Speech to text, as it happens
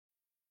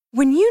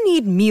When you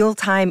need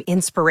mealtime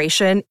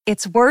inspiration,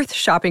 it's worth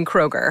shopping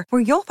Kroger,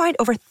 where you'll find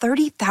over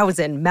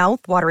 30,000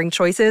 mouth-watering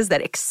choices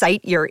that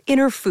excite your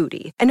inner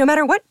foodie. And no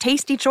matter what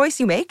tasty choice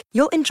you make,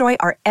 you'll enjoy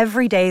our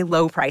everyday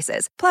low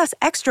prices, plus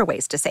extra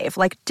ways to save,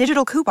 like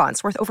digital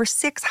coupons worth over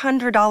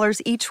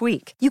 $600 each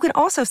week. You can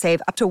also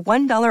save up to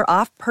 $1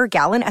 off per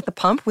gallon at the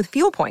pump with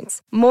fuel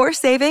points. More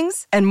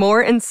savings and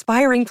more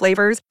inspiring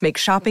flavors make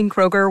shopping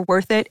Kroger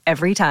worth it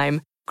every time.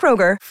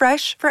 Kroger,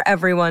 fresh for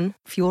everyone.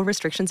 Fuel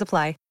restrictions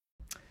apply.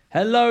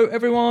 Hello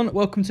everyone,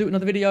 welcome to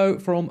another video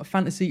from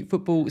Fantasy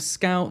Football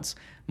Scout.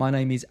 My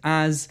name is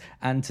Az,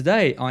 and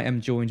today I am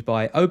joined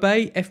by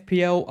Obey,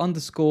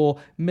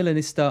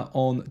 FPL_Milanista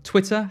on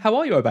Twitter. How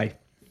are you, Obey?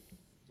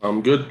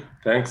 I'm good,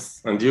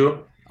 thanks. And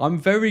you? I'm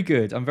very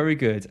good.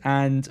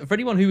 And for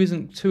anyone who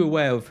isn't too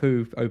aware of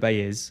who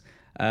Obey is,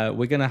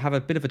 we're going to have a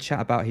bit of a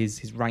chat about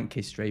his rank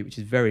history, which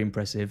is very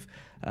impressive.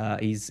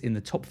 He's in the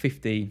top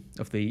 50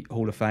 of the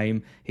Hall of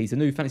Fame. He's a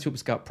new Fantasy Football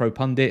Scout Pro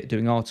pundit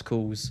doing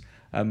articles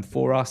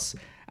for us.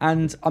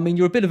 And I mean,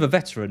 you're a bit of a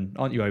veteran,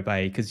 aren't you,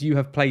 Obey? Because you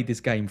have played this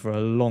game for a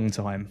long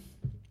time.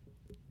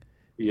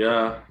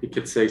 Yeah, you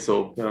could say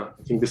so. Yeah,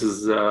 I think this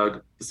is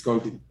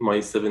going to be my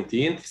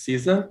 17th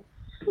season.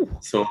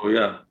 So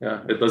yeah,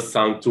 it does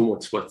sound too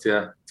much, but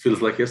yeah, it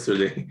feels like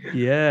yesterday.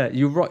 Yeah,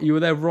 you were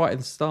there right at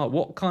the start.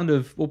 What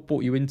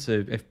brought you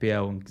into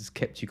FPL and just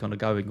kept you kind of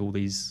going all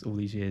these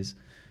years?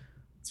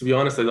 To be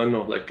honest, I don't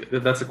know. Like,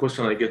 that's a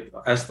question I get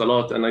asked a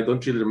lot, and I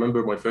don't really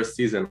remember my first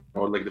season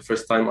or like the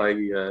first time I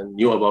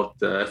knew about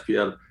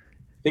FPL. I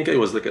think I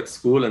was like at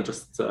school and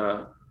just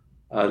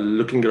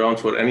looking around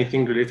for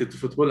anything related to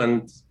football,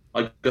 and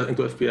I got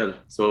into FPL.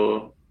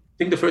 So I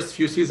think the first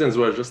few seasons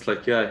were just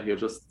like, you're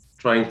just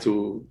trying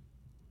to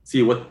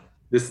see what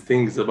this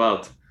thing's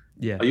about.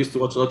 Yeah, I used to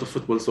watch a lot of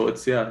football, so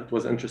it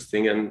was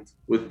interesting, and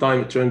with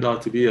time it turned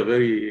out to be a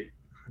very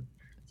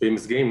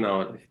famous game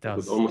now. It does.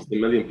 With almost 1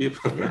 million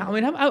people. Yeah,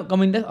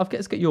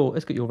 let's get your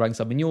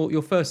ranks up. I mean,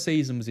 your first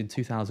season was in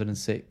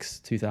 2006,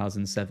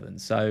 2007.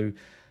 So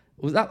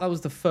that was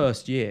the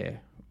first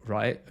year,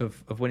 right,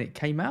 of when it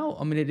came out?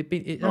 I mean, I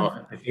think it's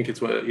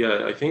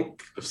I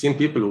think I've seen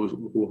people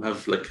who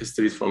have like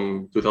histories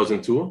from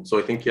 2002. So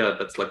I think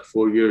that's like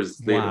 4 years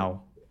later.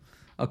 Wow.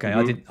 Okay,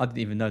 mm-hmm. I didn't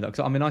even know that.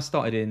 Because I mean, I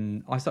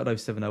started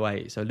 07,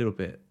 08, so a little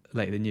bit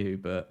later than you,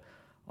 but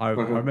I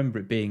remember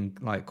it being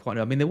like quite.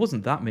 I mean, there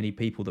wasn't that many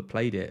people that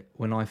played it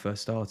when I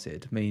first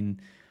started. I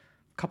mean,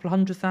 a couple of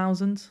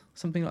 100,000,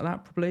 something like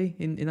that, probably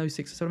in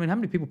 06 or so. I mean, how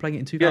many people playing it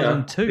in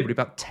 2002? Probably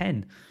about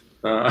 10.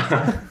 I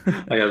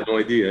have no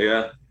idea.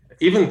 Yeah,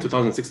 even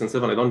 2006 and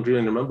 7, I don't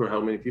really remember how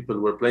many people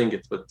were playing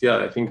it. But yeah,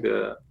 I think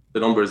the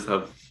numbers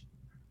have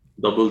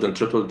doubled and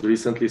tripled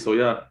recently. So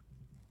yeah.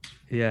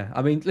 Yeah,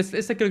 I mean, let's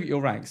take a look at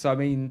your ranks. So, I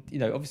mean,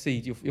 obviously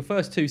your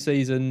first two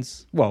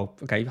seasons,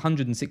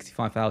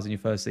 165,000 your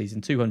first season,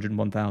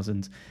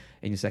 201,000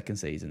 in your second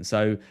season.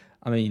 So,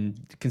 I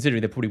mean, considering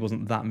there probably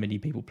wasn't that many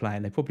people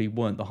playing, they probably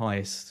weren't the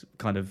highest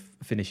kind of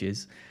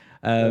finishes.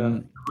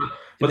 But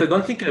I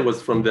don't think I was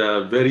from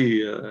the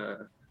very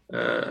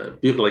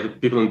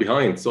people in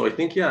behind. So I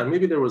think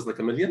maybe there was like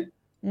 1 million.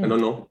 I don't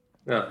know.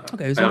 Yeah.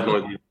 Okay, so I have no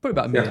idea. Probably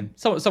about 1 million.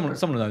 Yeah. Someone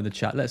will know in the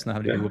chat. Let us know how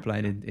many people were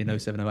playing in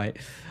 07, 08.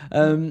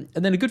 And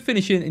then a good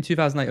finish in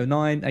 2008,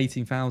 09,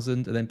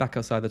 18,000, and then back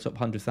outside the top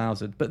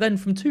 100,000. But then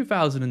from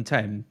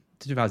 2010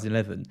 to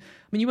 2011, I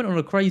mean, you went on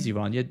a crazy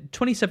run. You had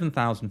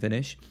 27,000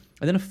 finish,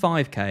 and then a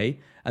 5K,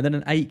 and then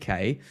an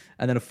 8K,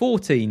 and then a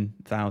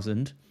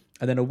 14,000,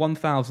 and then a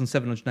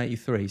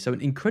 1,783. So an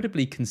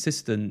incredibly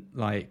consistent,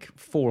 like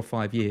 4 or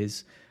 5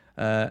 years.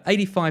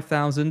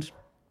 85,000.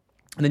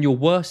 And then your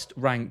worst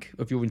rank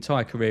of your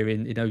entire career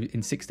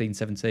in 16,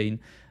 17,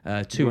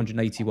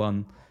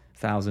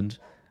 281,000,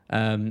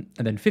 and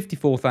then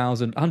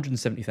 54,000,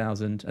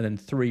 170,000, and then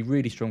 3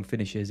 really strong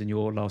finishes in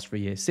your last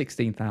 3 years.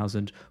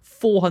 16,000,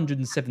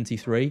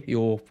 473,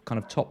 your kind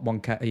of top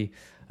 1K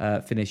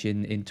finish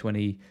in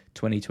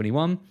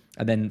 2021,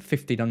 and then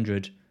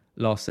 1,500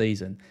 last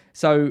season.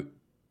 So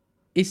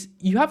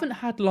you haven't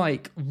had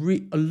like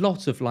a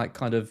lot of like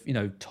kind of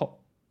top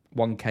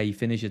 1K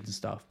finishes and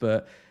stuff,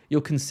 but your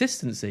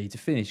consistency to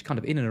finish kind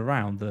of in and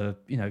around the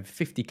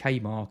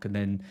 50K mark, and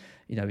then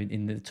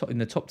in the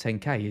top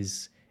 10K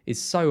is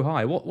so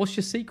high. What's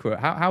your secret?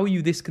 How are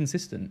you this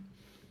consistent?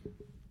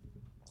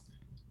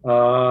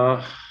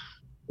 But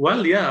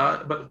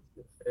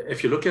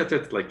if you look at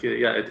it, like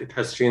it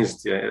has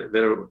changed. Yeah,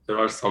 there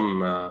are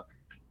some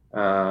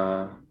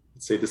let's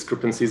say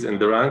discrepancies in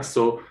the ranks.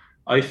 So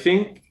I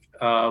think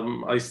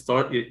I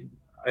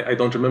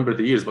don't remember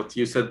the years, but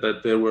you said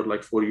that there were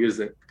like 4 years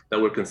that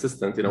were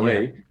consistent in a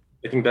way.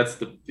 I think that's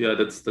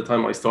the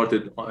time I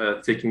started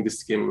taking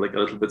this game like a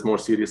little bit more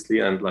seriously,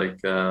 and like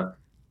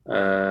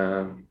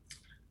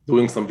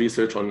doing some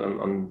research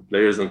on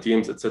players and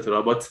teams,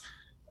 etc. But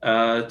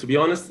to be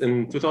honest,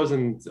 in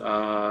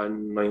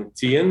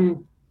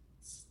 2019,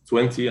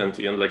 20,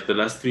 and like the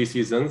last 3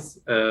 seasons,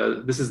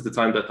 this is the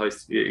time that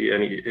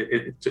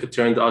it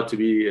turned out to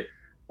be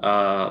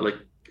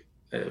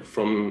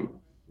from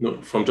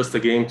from just a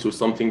game to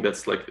something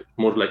that's like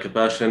more like a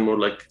passion, more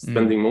like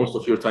spending most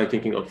of your time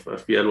thinking of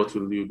FPL, what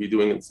will you be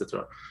doing,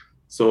 etc.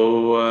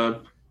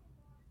 So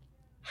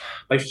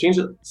I've changed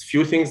a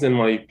few things in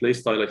my play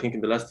style. I think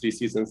in the last 3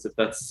 seasons, if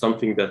that's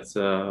something that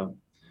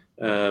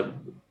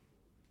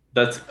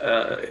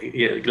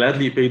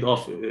gladly paid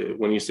off.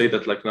 When you say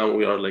that, like now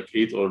we are like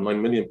 8 or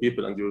 9 million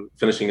people, and you're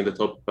finishing in the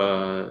top,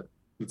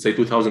 let's say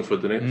 2,000 for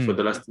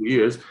the last 2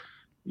 years.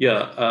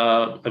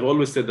 Yeah, I've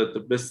always said that the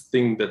best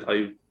thing that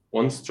I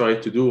once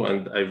tried to do,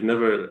 and I've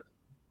never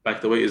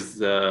backed away, is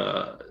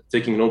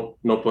taking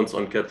no points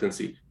on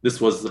captaincy.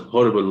 This was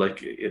horrible.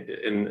 Like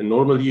in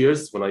normal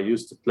years when I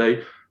used to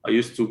play, I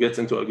used to get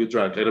into a good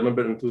rank. I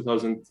remember in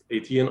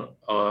 2018,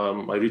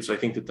 I reached, I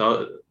think, the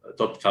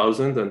top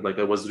 1,000, and like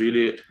I was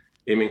really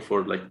aiming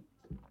for like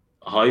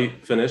a high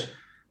finish.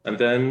 And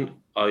then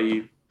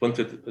I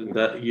punted in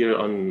that year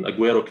on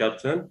Aguero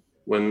captain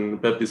when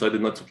Pep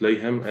decided not to play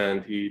him,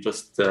 and he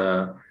just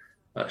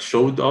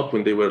showed up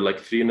when they were like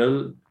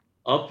 3-0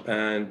 up,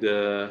 and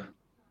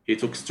he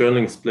took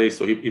Sterling's place,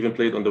 so he even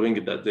played on the wing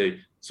that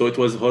day. So it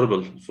was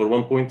horrible. For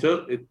 1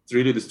 pointer, it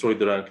really destroyed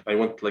the rank. I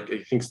went like,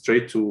 I think,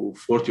 straight to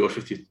 40 or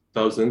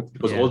 50,000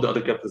 because all the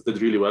other captains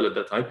did really well at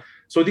that time.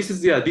 So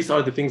these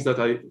are the things that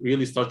I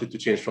really started to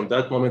change. From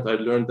that moment, I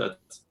learned that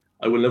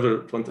I will never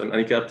punt on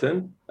any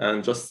captain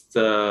and just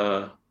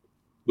go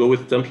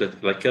with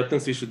template. Like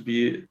captaincy should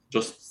be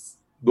just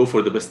go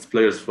for the best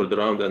players for the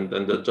round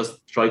and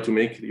just try to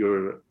make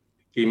your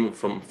team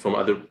from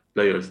other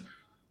players.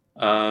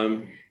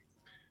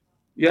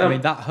 Yeah, I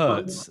mean that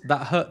hurts.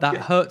 That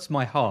hurts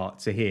my heart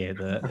to hear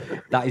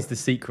that is the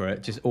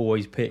secret. Just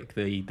always pick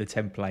the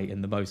template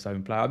and the most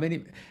owned player. I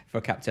mean, for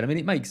a captain, I mean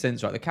it makes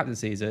sense, right? The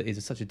captaincy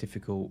is such a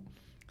difficult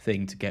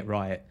thing to get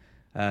right.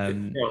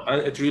 And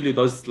it really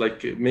does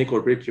like make or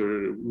break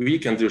your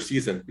week and your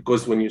season,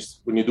 because when you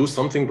do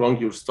something wrong,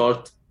 you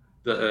start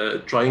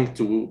trying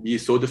to be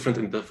so different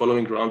in the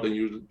following round, and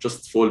you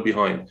just fall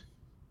behind.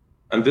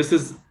 And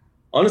this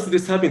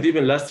happened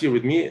even last year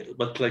with me,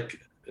 but like.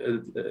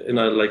 In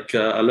a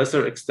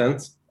lesser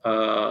extent,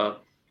 I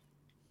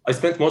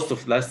spent most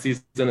of last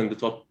season in the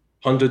top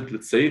 100,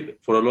 let's say,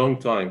 for a long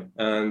time.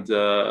 And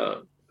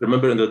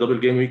remember in the double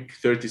game week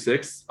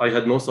 36, I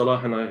had no Salah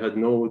and I had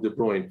no De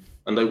Bruyne.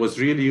 And I was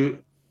really,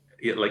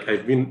 like,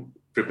 I've been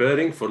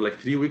preparing for like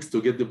 3 weeks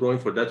to get De Bruyne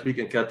for that week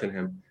and captain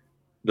him.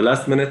 The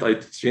last minute, I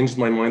changed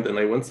my mind and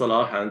I went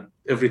Salah, and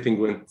everything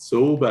went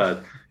so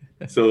bad.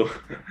 So,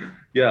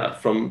 yeah,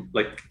 from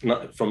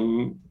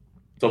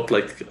top,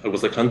 like I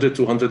was like 100,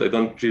 200. I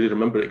don't really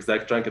remember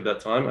exact rank at that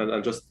time, and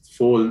I just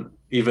fall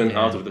even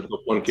out of the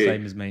top 1K.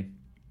 Same as me.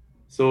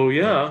 So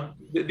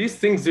these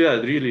things,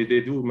 really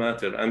they do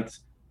matter, and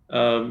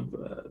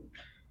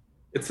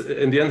it's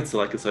in the end it's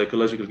like a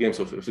psychological game.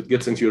 So if it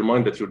gets into your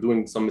mind that you're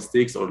doing some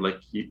mistakes, or like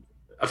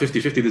a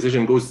 50-50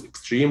 decision goes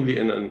extremely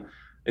in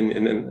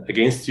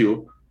against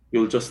you,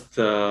 you'll just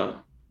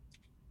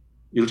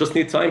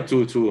need time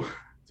to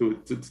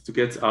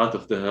get out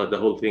of the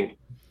whole thing.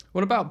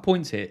 What about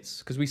points hits?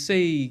 Because we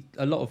see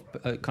a lot of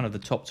kind of the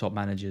top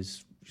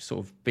managers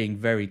sort of being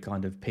very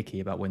kind of picky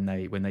about when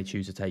they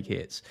choose to take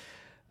hits.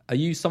 Are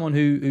you someone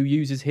who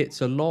uses hits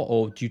a lot,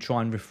 or do you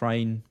try and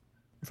refrain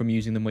from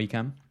using them where you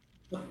can?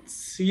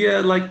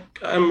 Yeah, like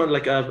I'm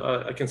like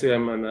I can say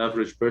I'm an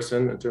average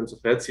person in terms of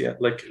hits. Yeah,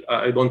 like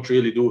I don't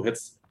really do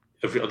hits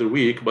every other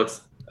week,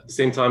 but at the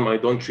same time I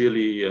don't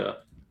really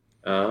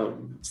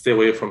stay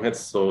away from hits.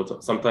 So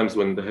sometimes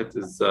when the hit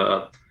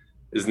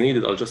is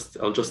needed, I'll just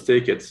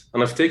take it.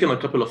 And I've taken a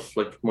couple of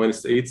like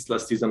 -8s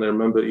last season, I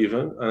remember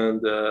even,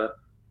 and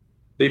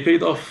they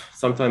paid off.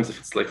 Sometimes if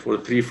it's like for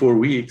 3-4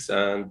 weeks,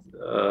 and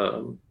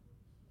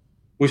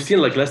we've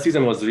seen like last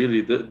season was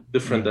really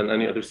different than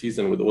any other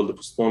season, with all the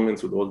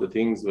postponements, with all the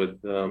things,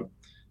 with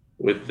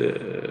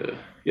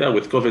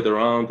COVID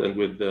around, and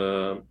with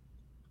the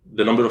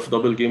number of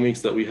double game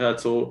weeks that we had.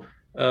 So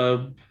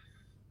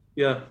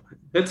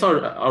hits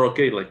are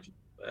okay, like.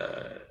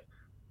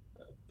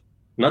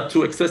 Not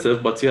too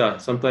excessive, but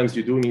sometimes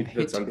you do need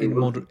hits. A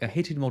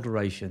hit in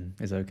moderation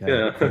is okay.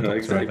 Yeah,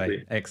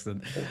 exactly.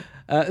 Excellent.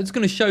 It's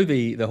going to show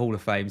the Hall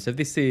of Fame. So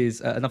this is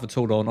another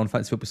tool on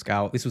Fantasy Football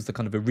Scout. This was the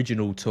kind of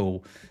original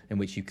tool in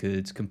which you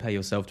could compare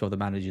yourself to other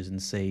managers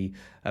and see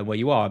where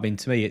you are. I mean,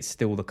 to me, it's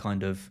still the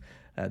kind of...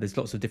 there's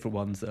lots of different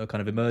ones that are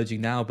kind of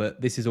emerging now,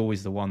 but this is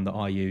always the one that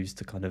I use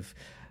to kind of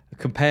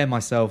compare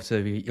myself to...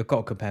 You've got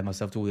to compare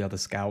myself to all the other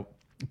Scout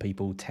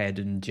people, Ted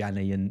and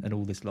Gianni and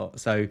all this lot.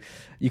 So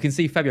you can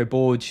see Fabio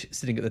Borge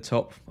sitting at the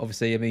top.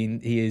 Obviously, I mean,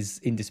 he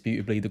is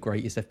indisputably the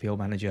greatest FPL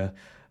manager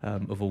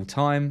of all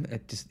time.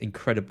 Just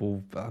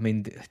incredible. I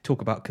mean,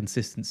 talk about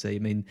consistency. I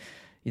mean,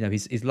 you know,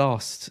 his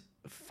last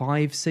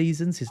 5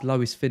 seasons, his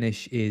lowest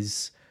finish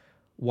is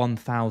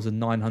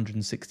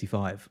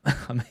 1,965.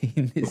 I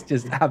mean, it's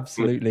just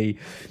absolutely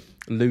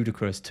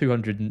ludicrous.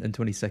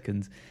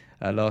 222nd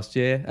last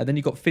year. And then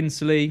you've got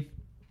Finstley,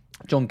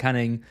 John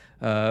Canning,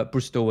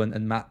 Bristol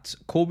and Matt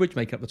Corbridge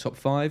making up the top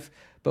 5.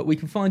 But we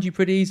can find you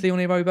pretty easily on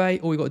Aerobe.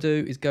 All we've got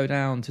to do is go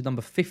down to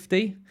number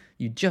 50.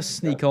 You just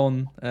sneak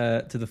on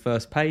to the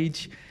first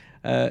page.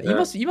 You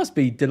must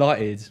be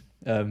delighted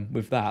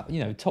with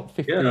that. Top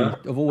 50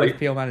 of all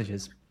FPL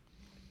managers.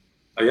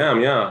 I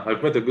am, yeah.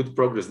 I've made a good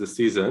progress this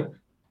season,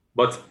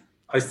 but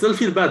I still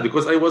feel bad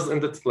because I was I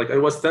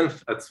was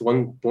 10th at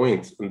one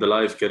point in the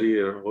live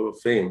career Hall of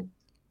Fame.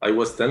 I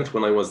was 10th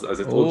when I was,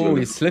 as I told you. Oh,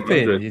 you're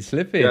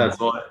slipping. Yeah,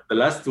 so the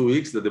last 2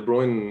 weeks, the De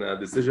Bruyne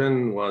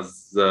decision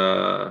was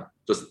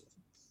just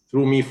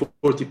threw me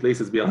 40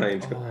 places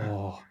behind.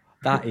 Oh,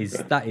 that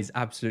is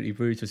absolutely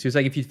brutal. So you're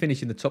saying if you'd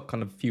finished in the top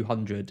kind of few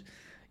hundred,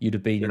 you'd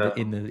have been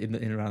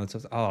in around the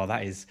top. Oh,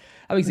 that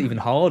makes it even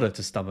harder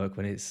to stomach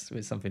when it's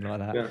something like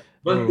that. Yeah,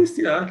 but at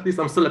least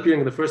I'm still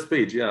appearing in the first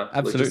page. Yeah,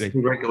 absolutely.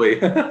 Like break away.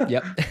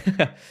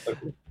 Yep.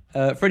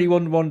 For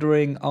anyone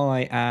wondering,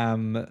 I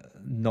am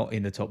not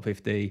in the top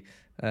 50.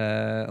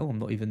 I'm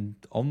not even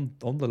on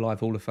the live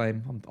Hall of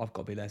Fame. I've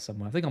got to be there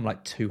somewhere. I think I'm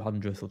like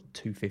 200th or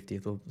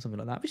 250th or something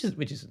like that,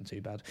 which isn't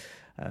too bad.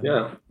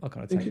 I'll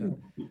kind of take that.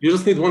 You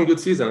just need one good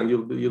season and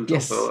you'll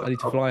yes, jump, I need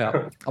to fly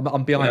up.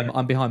 I'm behind.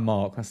 I'm behind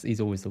Mark.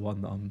 He's always the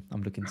one that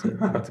I'm looking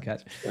to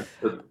catch.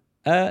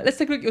 Let's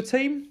take a look at your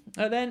team.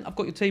 Then I've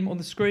got your team on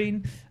the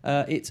screen.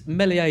 It's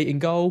Meslier in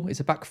goal.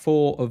 It's a back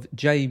four of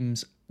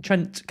James,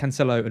 Trent,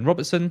 Cancelo, and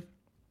Robertson.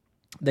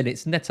 Then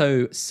it's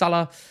Neto,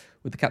 Salah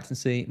with the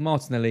captaincy,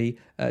 Martinelli,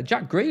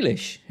 Jack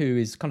Grealish, who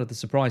is kind of the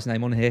surprise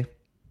name on here,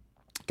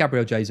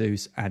 Gabriel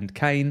Jesus and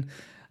Kane,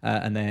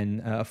 and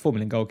then a 4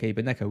 million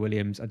goalkeeper, Neco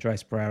Williams,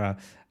 Andreas Pereira,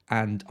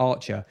 and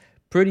Archer.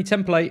 Pretty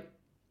template,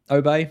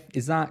 Obey.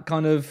 Is that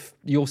kind of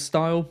your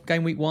style,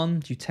 game week 1?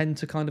 Do you tend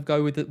to kind of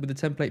go with the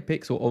template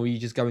picks, or are you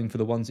just going for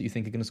the ones that you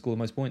think are going to score the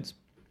most points?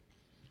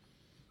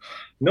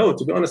 No,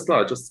 to be honest,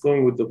 not just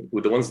going with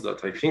the ones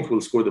that I think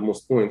will score the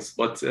most points.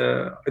 But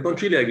I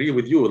don't really agree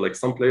with you. Like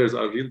some players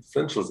are real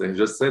differentials. I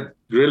just said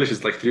Grealish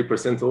is like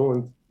 3%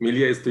 owned.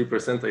 Meslier is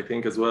 3%, I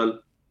think, as well.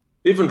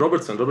 Even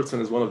Robertson.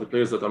 Robertson is one of the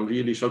players that I'm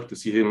really shocked to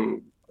see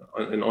him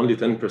in only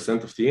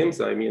 10% of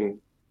teams. I mean,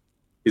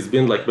 he's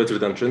been like better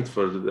than Trent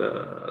for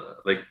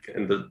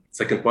in the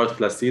second part of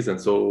last season.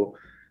 So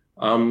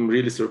I'm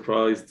really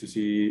surprised to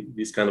see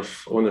this kind of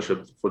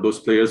ownership for those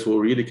players who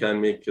really can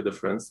make a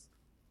difference.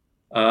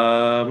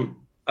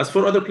 As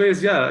for other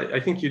players, I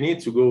think you need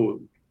to go,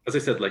 as I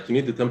said, like you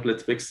need the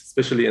template picks,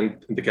 especially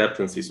in the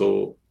captaincy.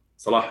 So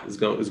Salah is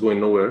going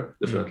nowhere,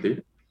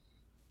 definitely.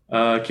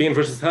 Kane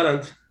versus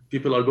Haaland,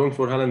 people are going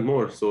for Haaland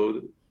more.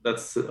 So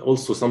that's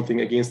also something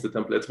against the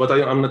templates, but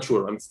I'm not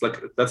sure. It's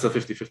like, that's a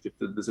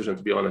 50-50 decision,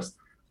 to be honest.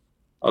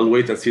 I'll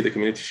wait and see the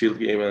Community Shield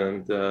game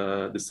and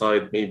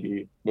decide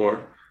maybe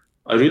more.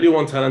 I really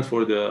want Haaland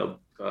for the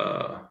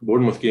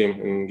Bournemouth game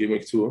in game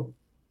week 2.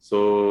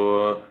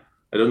 So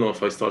I don't know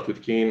if I start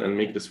with Kane and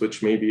make the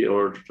switch maybe,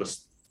 or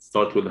just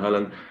start with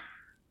Haaland.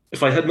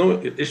 If I had no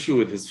issue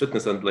with his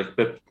fitness and like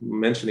Pep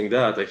mentioning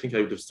that, I think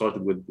I would have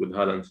started with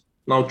Haaland.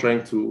 Now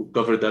trying to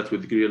cover that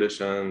with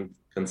Grealish and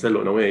Cancelo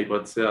in a way,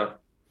 but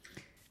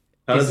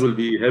Haaland will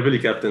be heavily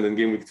captained in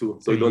game week 2,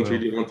 so I don't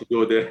really want to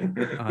go there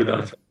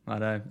without. I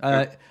know.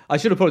 I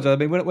should apologise. I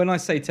mean, when I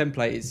say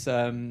template, it's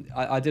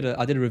I did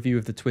a review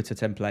of the Twitter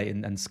template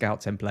and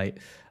Scout template,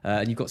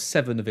 and you've got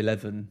 7 of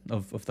 11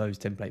 of those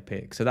template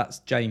picks. So that's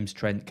James,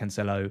 Trent,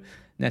 Cancelo,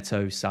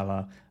 Neto,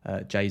 Salah,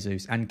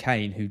 Jesus, and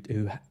Kane,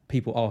 who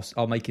people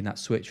are making that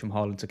switch from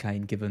Haaland to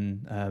Kane,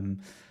 given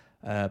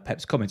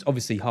Pep's comments.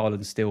 Obviously,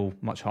 Haaland's still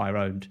much higher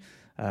owned.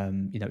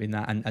 In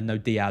that, and no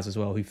Diaz as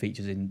well, who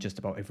features in just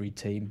about every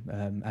team.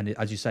 And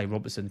as you say,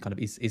 Robertson kind of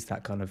is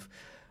that kind of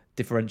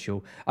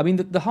differential. I mean,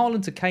 the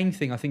Haaland to Kane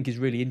thing I think is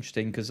really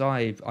interesting, because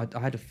I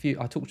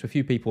talked to a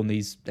few people on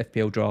these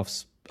FPL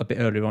drafts a bit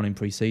earlier on in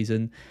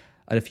pre-season,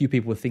 and a few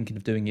people were thinking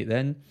of doing it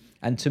then.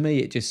 And to me,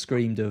 it just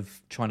screamed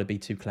of trying to be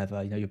too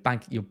clever. You're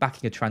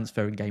backing a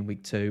transfer in game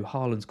week 2.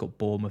 Haaland's got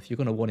Bournemouth. You're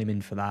going to want him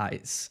in for that.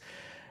 It's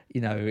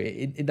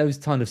in those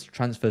kind of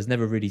transfers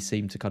never really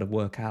seem to kind of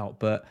work out,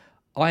 but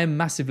I am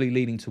massively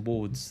leaning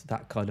towards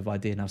that kind of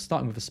idea now,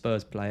 starting with a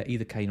Spurs player,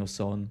 either Kane or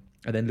Son,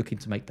 and then looking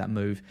to make that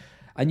move.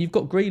 And you've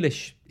got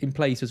Grealish in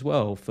place as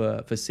well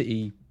for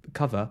City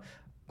cover.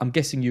 I'm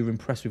guessing you were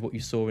impressed with what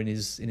you saw in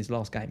his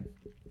last game.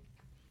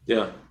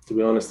 Yeah, to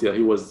be honest,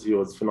 he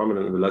was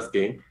phenomenal in the last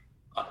game.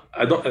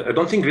 I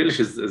don't think Grealish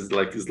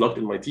is locked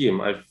in my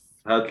team. I've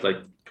had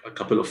like a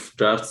couple of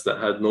drafts that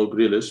had no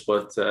Grealish,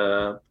 but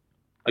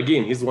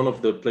again, he's one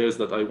of the players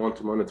that I want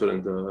to monitor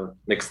in the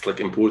next like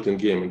important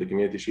game in the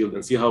Community Shield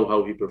and see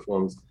how he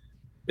performs.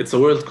 It's a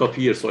World Cup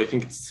year, so I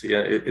think it's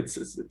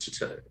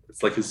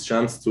like his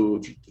chance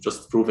to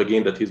just prove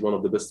again that he's one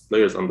of the best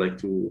players, and like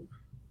to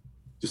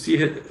see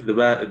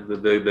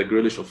the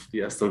Grealish of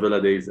the Aston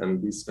Villa days and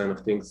these kind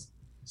of things.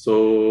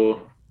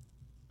 So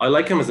I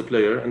like him as a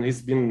player, and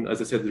he's been,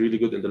 as I said, really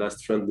good in the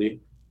last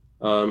friendly.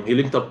 He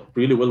linked up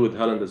really well with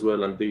Haaland as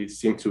well, and they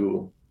seem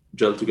to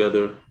gel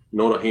together.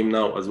 No Raheem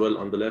now as well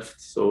on the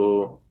left,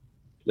 so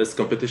less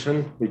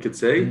competition, we could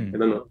say. I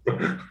don't know.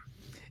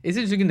 It's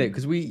interesting, isn't it?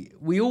 Because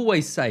we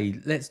always say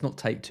let's not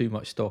take too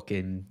much stock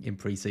in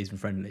pre-season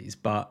friendlies,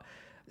 but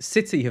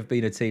City have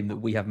been a team that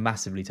we have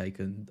massively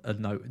taken a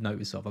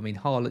notice of. I mean,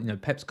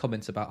 Haaland, Pep's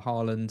comments about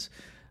Haaland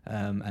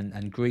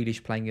and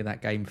Grealish playing in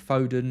that game.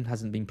 Foden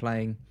hasn't been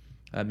playing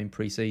in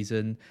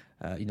pre-season.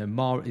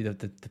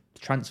 The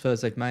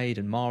transfers they've made,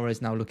 and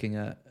Mahrez now looking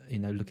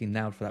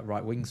now for that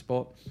right wing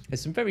spot.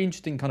 There's some very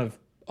interesting kind of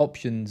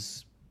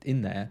options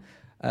in there.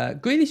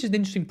 Grealish is an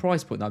interesting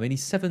price point, though. I mean,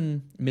 he's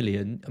 7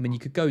 million. I mean, you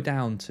could go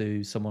down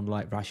to someone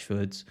like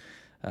Rashford.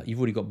 You've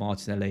already got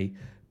Martinelli,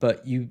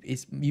 but you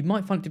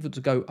might find it difficult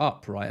to go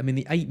up, right? I mean,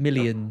 the 8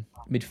 million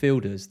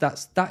midfielders.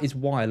 That is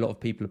why a lot of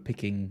people are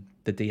picking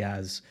the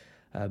Diaz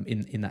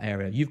in that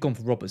area. You've gone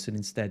for Robertson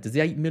instead. Does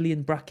the 8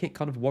 million bracket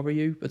kind of worry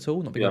you at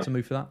all? Not being able to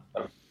move for that?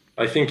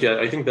 I think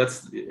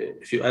that's,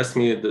 if you ask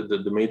me,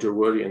 the major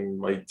worry in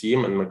my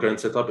team and my current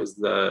setup is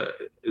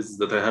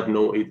that I have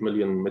no 8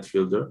 million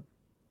midfielder.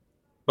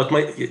 But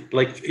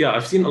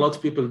I've seen a lot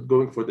of people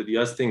going for the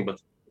Diaz thing. But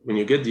when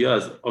you get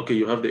Diaz, okay,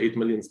 you have the 8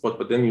 million spot,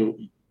 but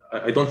then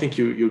I don't think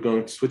you're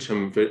going to switch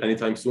him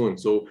anytime soon.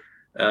 So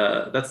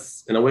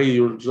that's, in a way,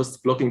 you're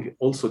just blocking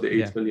also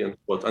the 8 million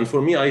spot. And for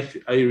me, I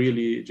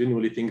really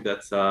genuinely think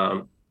that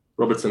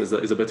Robertson is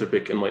a better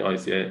pick in my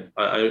eyes. Yeah,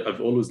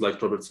 I've always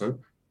liked Robertson.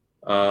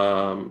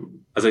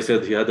 As I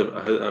said, he had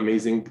an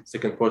amazing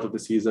second part of the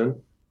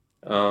season.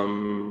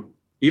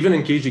 Even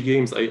in KG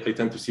games, I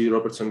tend to see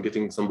Robertson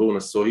getting some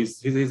bonus. So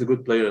he's a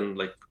good player and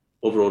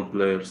overall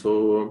player.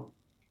 So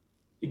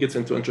he gets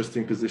into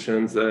interesting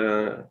positions.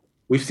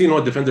 We've seen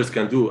what defenders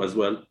can do as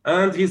well.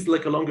 And he's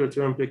a longer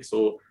term pick.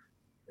 So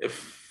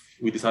if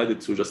we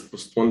decided to just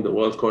postpone the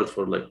wild card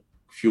for a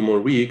few more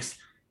weeks,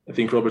 I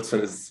think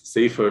Robertson is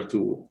safer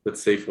to,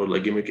 let's say, for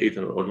game week 8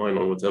 or 9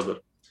 or whatever.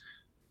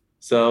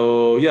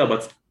 So yeah,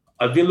 but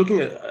I've been looking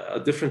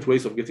at different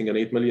ways of getting an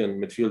 8 million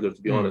midfielder,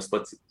 to be honest,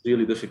 but it's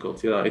really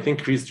difficult. Yeah, I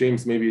think Reece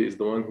James maybe is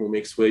the one who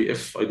makes way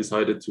if I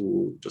decided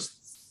to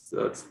just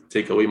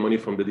take away money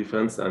from the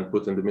defense and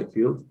put in the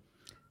midfield.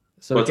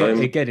 So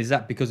again, is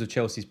that because of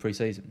Chelsea's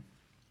pre-season?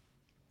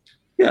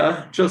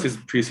 Yeah, Chelsea's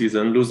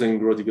pre-season, losing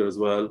Rudiger as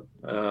well.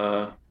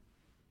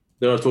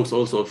 There are talks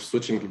also of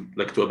switching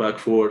to a back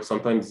four.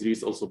 Sometimes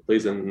Reece also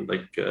plays in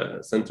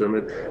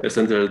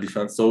center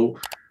defense. So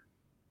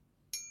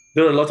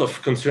there are a lot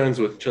of concerns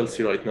with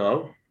Chelsea right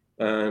now,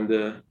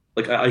 and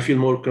I feel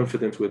more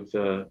confident with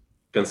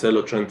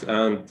Cancelo, Trent,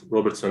 and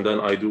Robertson than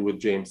I do with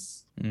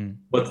James.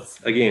 But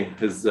again,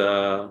 his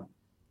style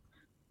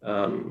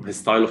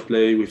of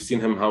play, we've seen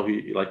him how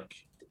he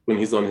when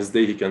he's on his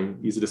day, he can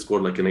easily score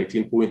an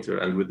 18-pointer,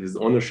 and with his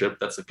ownership,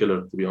 that's a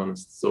killer, to be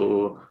honest.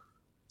 So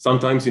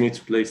sometimes you need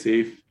to play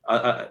safe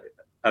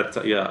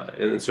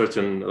in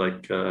certain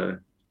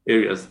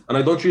areas, and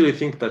I don't really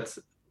think that.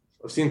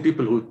 I've seen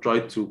people who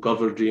tried to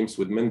cover James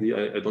with Mendy.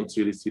 I don't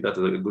really see that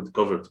as a good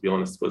cover, to be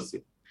honest, because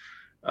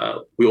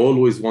we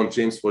always want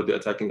James for the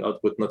attacking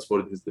output, not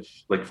for his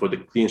for the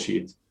clean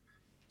sheet.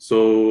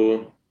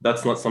 So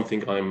that's not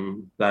something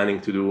I'm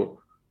planning to do.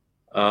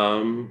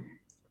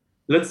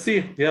 Let's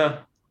see,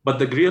 yeah. But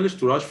the Grealish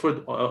to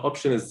Rashford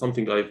option is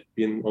something I've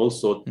been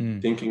also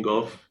thinking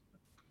of,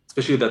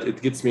 especially that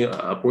it gets me a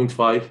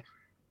 0.5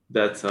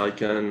 that I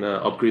can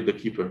upgrade the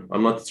keeper.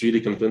 I'm not really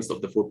convinced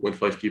of the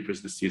 4.5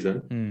 keepers this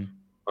season.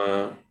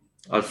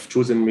 I've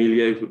chosen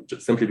Melia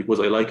simply because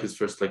I like his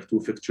first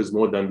 2 fixtures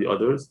more than the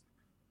others.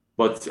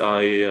 But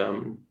I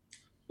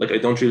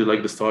don't really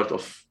like the start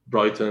of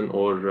Brighton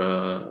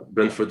or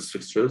Brentford's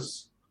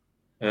fixtures.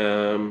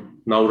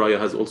 Now Raya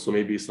has also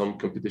maybe some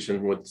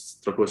competition with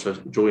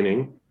Strakosha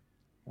joining.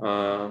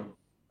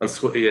 And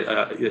so,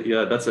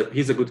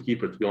 he's a good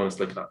keeper, to be honest.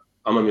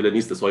 I'm a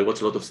Milanista, so I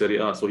watch a lot of Serie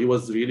A. So he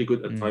was really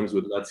good at times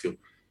with Lazio.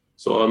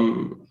 So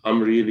I'm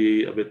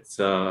really a bit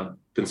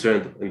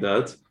concerned in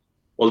that.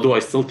 Although I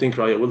still think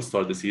Raya will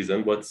start the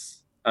season, but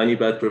any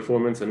bad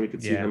performance and we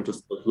could see him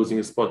just losing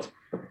his spot.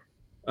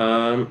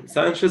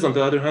 Sanchez, on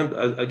the other hand,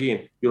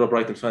 again, you're a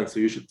Brighton fan,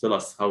 so you should tell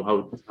us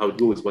how it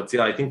goes. But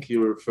yeah, I think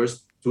your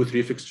first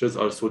 2-3 fixtures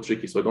are so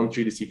tricky, so I don't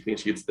really see clean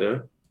sheets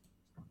there.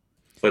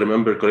 If I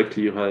remember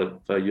correctly, you have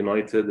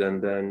United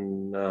and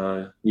then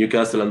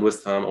Newcastle and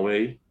West Ham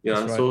away. Yeah,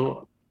 right.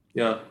 So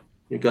yeah,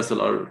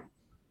 Newcastle are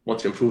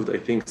much improved, I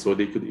think, so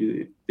they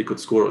could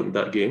score in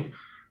that game.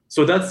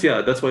 So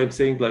that's why I'm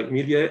saying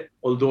Melia,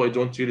 although I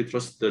don't really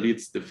trust the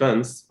Leeds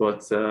defense,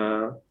 but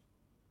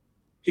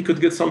he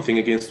could get something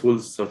against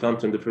Wolves,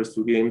 Southampton the first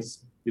 2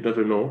 games. You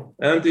never know.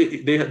 And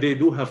they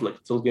do have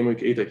till game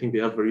week 8, I think they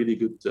have a really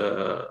good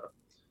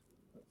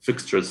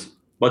fixtures.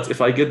 But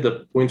if I get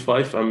the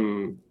 0.5,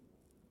 I'm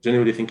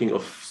genuinely thinking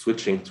of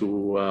switching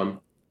to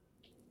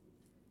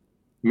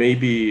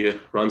maybe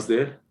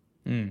Ramsdale.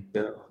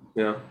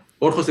 Yeah.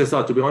 Or José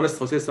Sa. To be honest,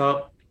 José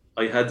Sa,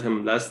 I had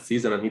him last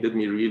season and he did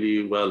me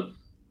really well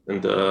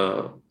in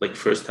the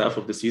first half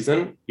of the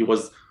season. He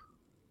was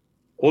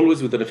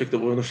always with an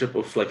effective ownership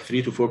of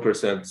 3 to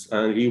 4%,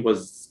 and he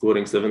was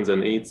scoring 7s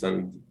and 8s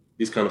and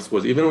these kind of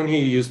scores. Even when he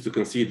used to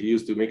concede, he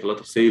used to make a lot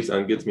of saves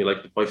and get me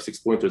the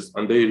 5-6 pointers,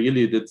 and they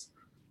really did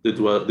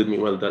me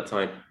well that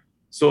time.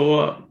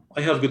 So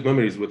I have good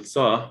memories with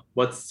Salah,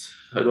 but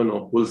I don't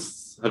know.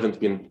 Wolves haven't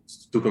been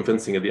too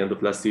convincing at the end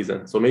of last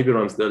season. So maybe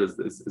Ramsdale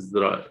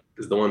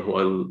is the one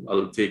who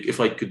I'll take if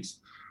I could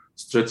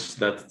stretch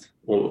that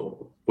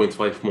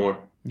 0.5 more.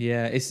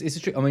 Yeah, it's a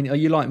trick. I mean, are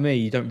you like me?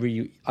 You don't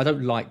really. I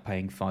don't like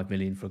paying 5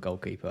 million for a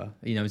goalkeeper.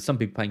 You know, some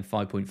people paying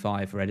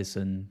 5.5 for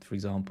Edison, for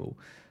example.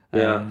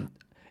 Yeah.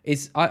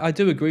 I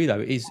do agree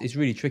though. It's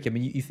really tricky. I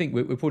mean, you think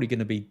we're probably going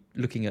to be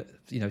looking at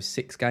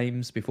 6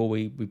 games before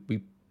we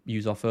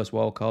use our first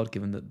wild card,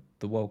 given that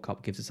the World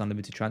Cup gives us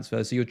unlimited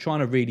transfers. So you're trying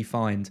to really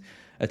find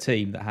a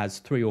team that has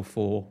 3 or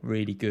 4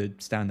 really good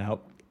standout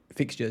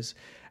fixtures.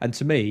 And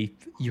to me,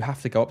 you have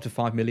to go up to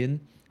 5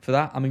 million for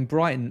that. I mean,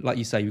 Brighton, like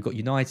you say, we've got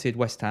United,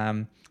 West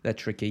Ham, they're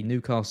tricky.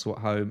 Newcastle at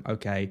home,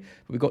 okay.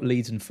 But we've got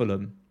Leeds and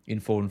Fulham in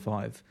 4 and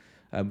 5,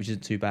 which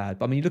isn't too bad.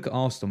 But I mean, you look at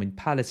Arsenal, I mean,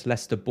 Palace,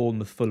 Leicester,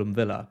 Bournemouth, Fulham,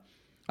 Villa.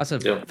 That's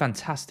a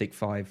fantastic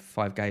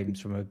five games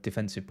from a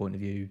defensive point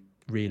of view,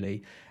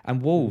 really.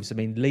 And Wolves, I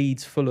mean,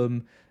 Leeds,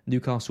 Fulham,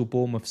 Newcastle,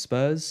 Bournemouth,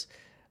 Spurs.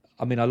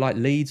 I mean, I like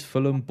Leeds,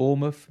 Fulham,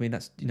 Bournemouth. I mean,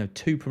 that's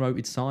 2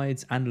 promoted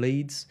sides and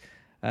Leeds.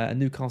 And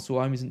Newcastle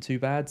at home isn't too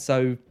bad.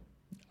 So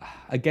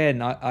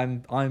again,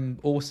 I'm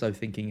also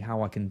thinking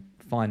how I can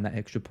find that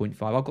extra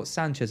 0.5. I've got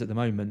Sanchez at the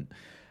moment.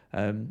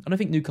 I don't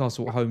think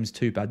Newcastle at home is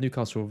too bad.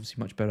 Newcastle are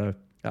obviously much better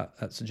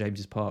at St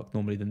James's Park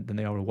normally than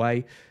they are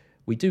away.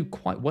 We do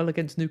quite well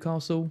against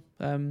Newcastle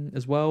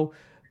as well,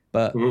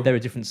 but they're a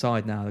different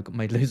side now. They've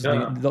made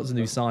lots of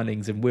new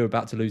signings, and we're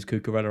about to lose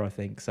Cucurella, I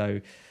think. So,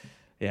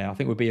 yeah, I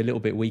think we'll be a little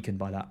bit weakened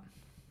by that.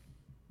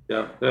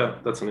 Yeah,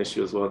 that's an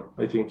issue as well,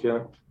 I think, yeah.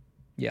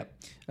 Yeah.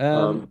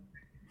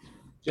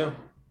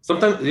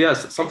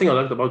 Sometimes, something I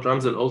liked about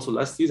Ramsdale also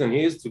last season,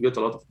 he used to get a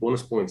lot of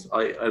bonus points.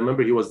 I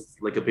remember he was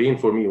like a pain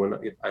for me when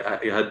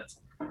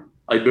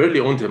I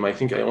barely owned him. I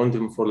think I owned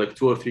him for like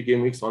 2 or 3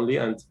 game weeks only,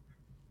 and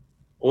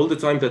all the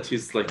time that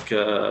he's like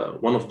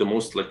one of the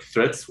most like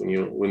threats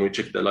when we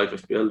check the live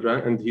FPL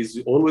rank, and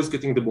he's always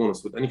getting the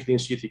bonus. With any clean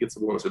sheet, he gets a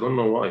bonus. I don't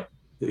know why.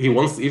 He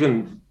once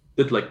even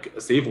did like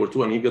a save or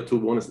 2, and he got 2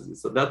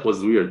 bonuses. So that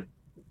was weird.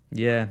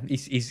 Yeah,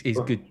 he's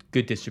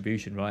good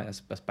distribution, right?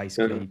 That's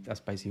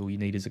basically all you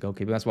need as a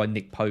goalkeeper. That's why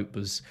Nick Pope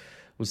was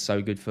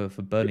so good for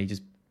Burnley.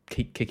 Just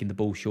keep kicking the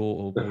ball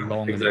short or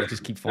long, exactly. And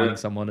just keep finding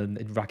someone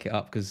and rack it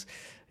up, because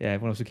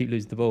everyone else will keep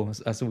losing the ball.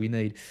 That's all we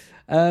need.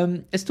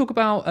 Let's talk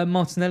about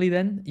Martinelli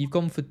then. You've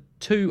gone for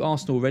 2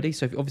 Arsenal already,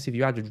 so if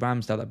you added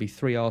Ramsdale, that'd be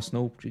 3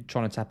 Arsenal.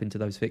 Trying to tap into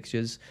those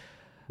fixtures.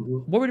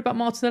 Worried about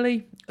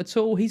Martinelli at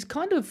all? He's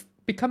kind of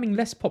becoming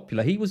less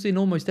popular. He was in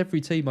almost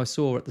every team I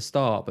saw at the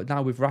start, but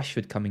now with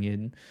Rashford coming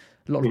in,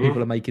 a lot of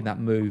people are making that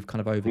move kind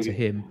of over to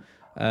him.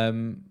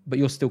 But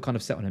you're still kind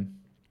of set on him.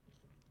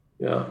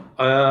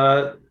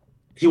 Yeah.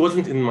 He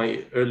wasn't in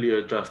my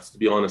earlier drafts, to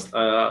be honest.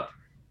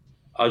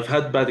 I've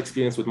had bad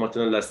experience with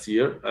Martinelli last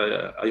year.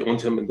 I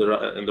owned him in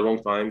the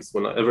wrong times.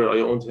 Whenever I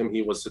owned him,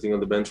 he was sitting on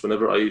the bench.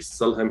 Whenever I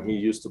sell him, he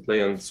used to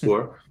play and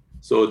score.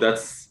 So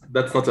that's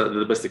not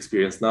the best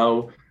experience.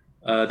 Now,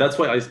 that's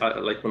why I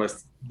like when I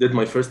did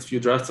my first few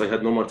drafts, I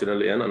had no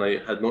Martinelli in, and I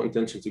had no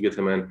intention to get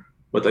him in.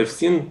 But I've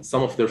seen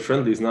some of their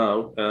friendlies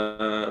now.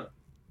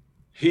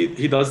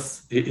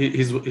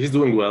 He's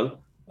doing well.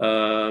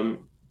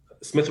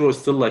 Smith Rowe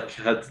still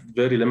had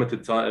very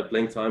limited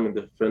playing time in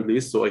the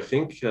friendlies, so I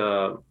think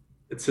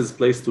it's his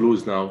place to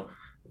lose now.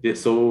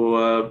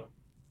 So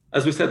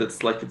as we said,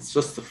 it's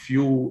just a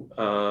few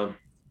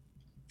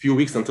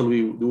weeks until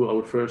we do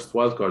our first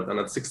wildcard, and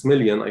at 6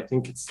 million, I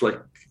think it's like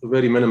a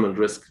very minimal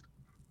risk,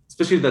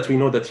 especially that we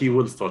know that he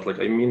will start.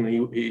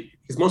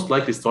 He's most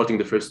likely starting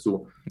the first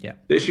 2. Yeah.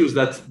 The issue is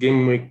that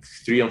game week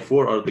 3 and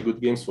 4 are the good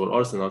games for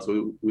Arsenal,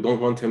 so we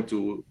don't want him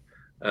to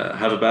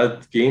have a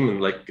bad game in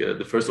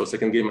the first or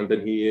second game, and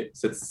then he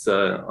sits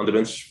on the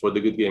bench for the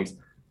good games.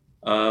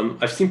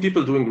 I've seen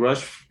people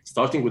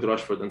starting with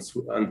Rashford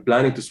and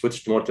planning to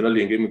switch to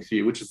Martinelli in game week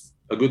 3, which is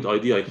a good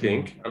idea, I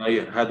think, and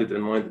I had it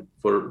in mind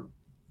for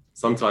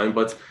some time.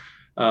 But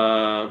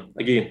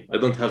again, I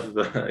don't have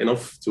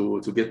enough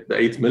to get the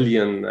 8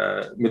 million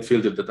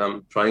midfielder that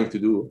I'm trying to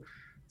do.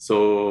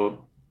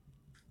 So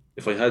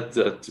if I had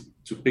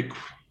to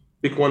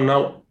pick one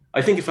now,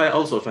 I think if I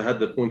had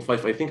the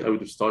 0.5, I think I would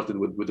have started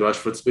with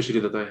Rashford, especially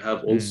that I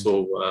have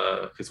also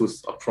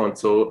Jesus up front.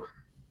 So,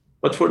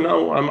 but for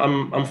now,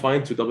 I'm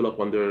fine to double up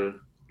on their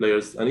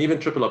players and even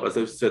triple up. As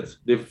I've said,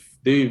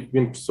 they've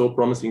been so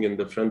promising in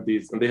the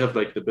friendlies, and they have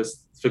the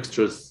best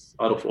fixtures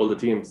out of all the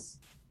teams.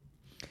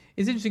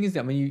 It's interesting, isn't it?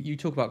 I mean, you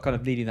talk about kind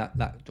of needing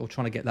that or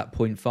trying to get that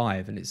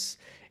 0.5, and it's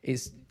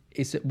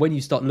when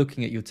you start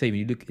looking at your team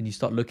and you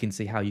start looking to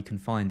see how you can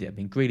find it. I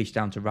mean, Grealish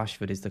down to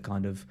Rashford is the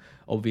kind of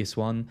obvious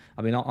one.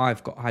 I mean, I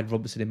had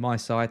Robertson in my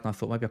side, and I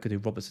thought maybe I could do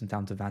Robertson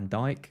down to Van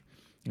Dijk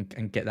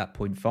and get that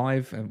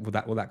 0.5, and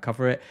will that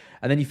cover it?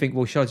 And then you think,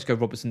 well, should I just go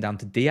Robertson down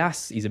to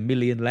Diaz? He's $1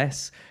 million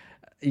less.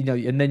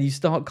 And then you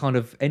start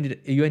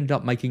you end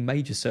up making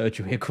major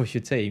surgery across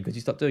your team because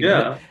you start doing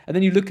it. And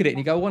then you look at it and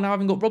you go, well, now I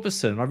haven't got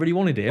Robertson. I really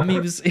wanted him. He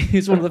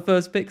was one of the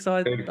first picks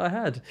I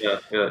had. Yeah,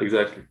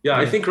 exactly. Yeah,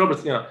 I think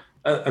Robertson,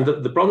 and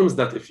the problem is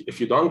that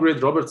if you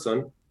downgrade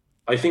Robertson,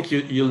 I think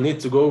you'll need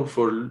to go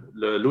for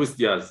Luis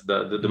Diaz,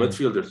 the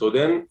midfielder. So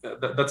then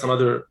that's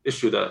another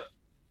issue that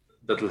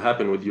will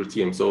happen with your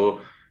team.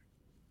 So,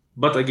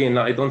 but again,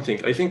 I don't think.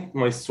 I think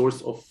my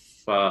source of,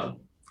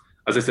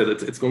 as I said,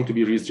 it's going to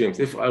be Reece James.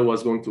 If I was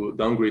going to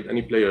downgrade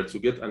any player to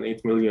get an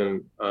 8 million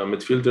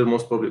midfielder,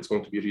 most probably it's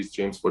going to be Reece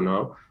James for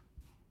now.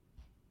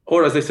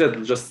 Or as I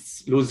said,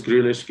 just lose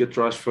Grealish, get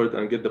Rashford,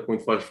 and get the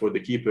 0.5 for the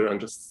keeper, and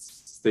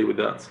just stay with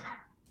that.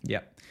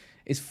 Yeah.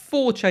 It's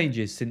 4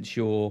 changes since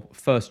your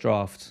first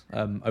draft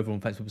over on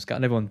Fantasy Football Scout.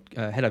 And everyone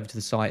head over to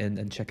the site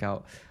and check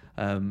out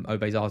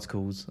Obey's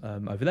articles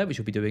over there, which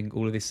we'll be doing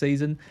all of this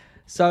season.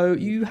 So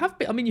you have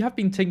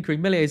been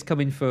tinkering. Millier's come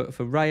in for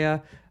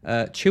Raya.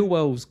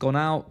 Chilwell's gone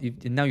out.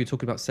 Now you're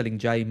talking about selling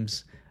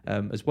James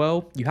as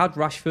well. You had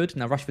Rashford.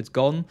 Now Rashford's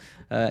gone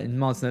in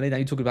Martinelli. Now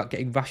you're talking about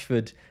getting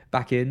Rashford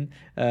back in,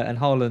 and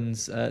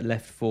Haaland's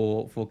left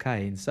for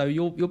Kane. So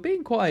you're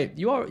being quite.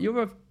 You're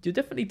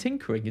definitely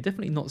tinkering. You're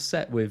definitely not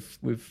set with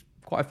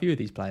quite a few of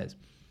these players.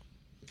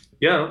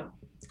 Yeah,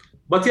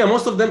 but yeah,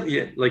 most of them,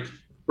 like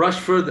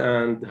Rashford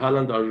and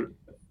Haaland are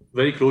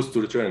very close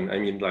to return. I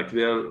mean, like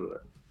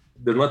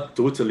they're not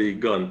totally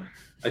gone.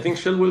 I think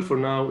Chilwell for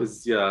now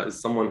is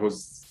someone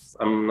who's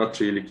I'm not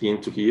really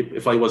keen to keep.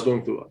 If I was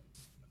going to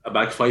a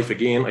back 5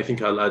 again, I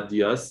think I'll add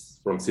Diaz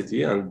from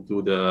City and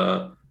do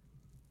the.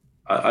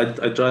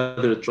 I'd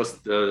rather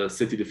trust the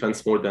City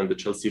defense more than the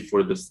Chelsea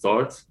for the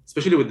start,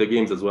 especially with the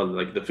games as well.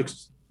 Like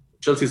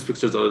Chelsea's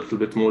fixtures are a little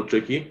bit more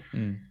tricky.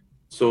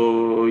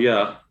 So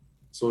yeah,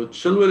 so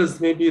Chilwell is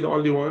maybe the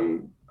only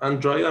one. And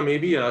Raya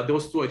maybe.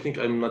 Those two, I think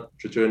I'm not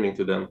returning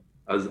to them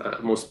as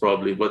most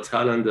probably. But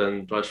Haaland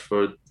and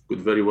Rashford could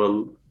very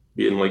well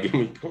be in my game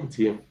week 1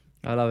 team.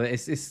 I love it.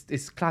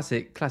 It's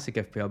classic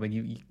FPL. I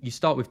mean, you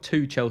start with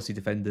 2 Chelsea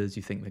defenders.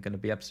 You think they're going to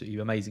be absolutely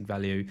amazing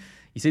value.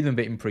 You see them a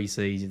bit in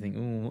pre-season. You think,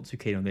 oh, not too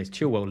keen on this.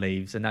 Chilwell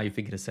leaves, and now you're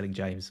thinking of selling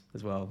James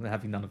as well. And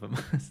having none of them.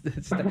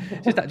 It's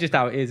just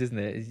how it is, isn't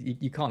it?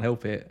 You can't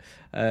help it.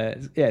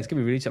 It's going to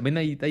be really. I mean,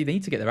 they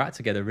need to get their act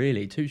together.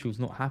 Really, Tuchel's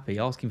not happy.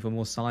 Asking for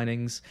more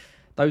signings.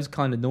 Those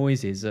kind of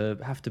noises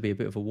have to be a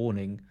bit of a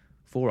warning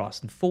for us.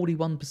 And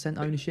 41%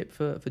 ownership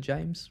for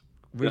James,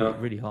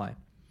 really high.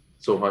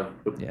 So high.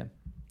 Yeah.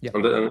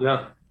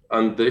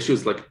 And the issue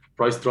is like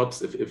price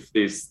drops. If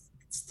they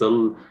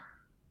still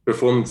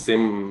perform the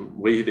same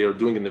way they are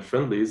doing in the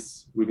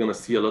friendlies, we're gonna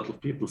see a lot of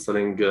people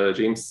selling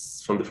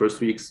James from the first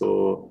week.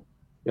 So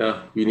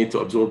yeah, we need to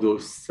absorb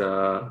those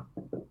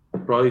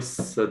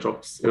price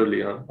drops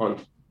early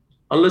on,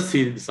 unless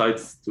he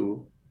decides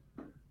to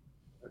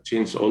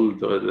change all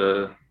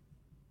the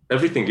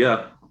everything.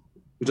 Yeah,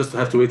 we just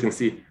have to wait and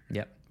see.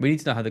 Yeah, we need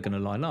to know how they're going to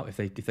line up.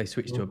 If they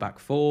switch to a back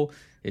 4,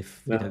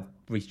 if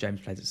Reece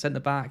James plays at centre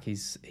back,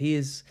 he's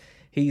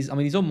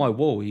on my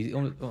wall.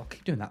 I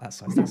keep doing that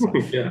side.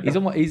 Yeah.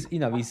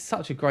 He's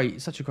such a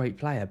great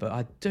player, but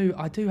I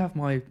do have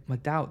my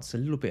doubts a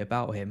little bit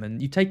about him. And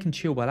you've taken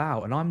Chilwell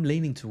out, and I'm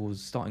leaning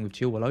towards starting with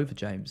Chilwell over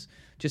James,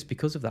 just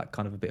because of that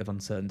kind of a bit of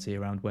uncertainty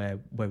around where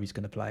he's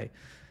going to play.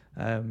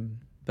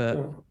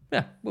 But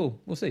yeah, we'll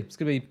see. It's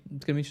gonna be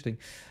interesting.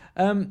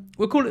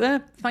 We'll call it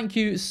there. Thank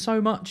you so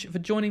much for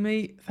joining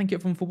me. Thank you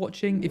everyone for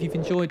watching. If you've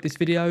enjoyed this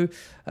video,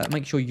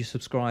 make sure you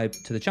subscribe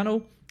to the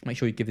channel. Make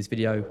sure you give this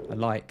video a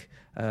like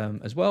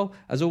as well.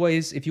 As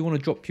always, if you want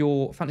to drop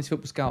your Fantasy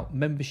Football Scout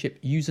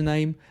membership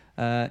username,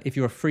 if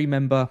you're a free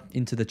member,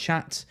 into the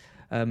chat.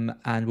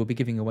 And we'll be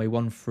giving away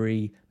 1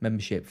 free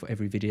membership for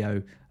every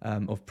video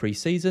of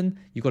pre-season.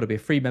 You've got to be a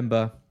free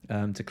member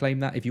to claim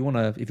that. If you're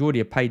already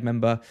a paid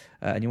member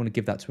and you want to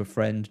give that to a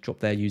friend, drop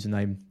their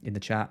username in the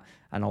chat,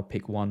 and I'll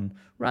pick one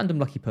random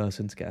lucky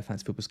person to get a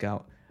Fantasy Football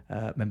Scout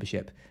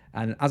membership.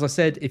 And as I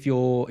said, if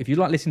you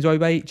like listening to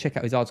Obey, check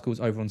out his articles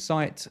over on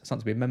site. Something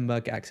to be a member,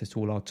 get access to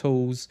all our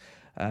tools.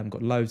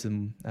 Got loads of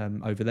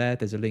them over there.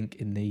 There's a link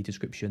in the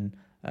description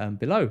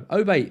below.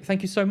 Obey,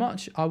 thank you so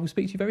much. I will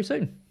speak to you very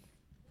soon.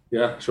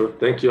 Yeah, sure.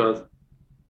 Thank you.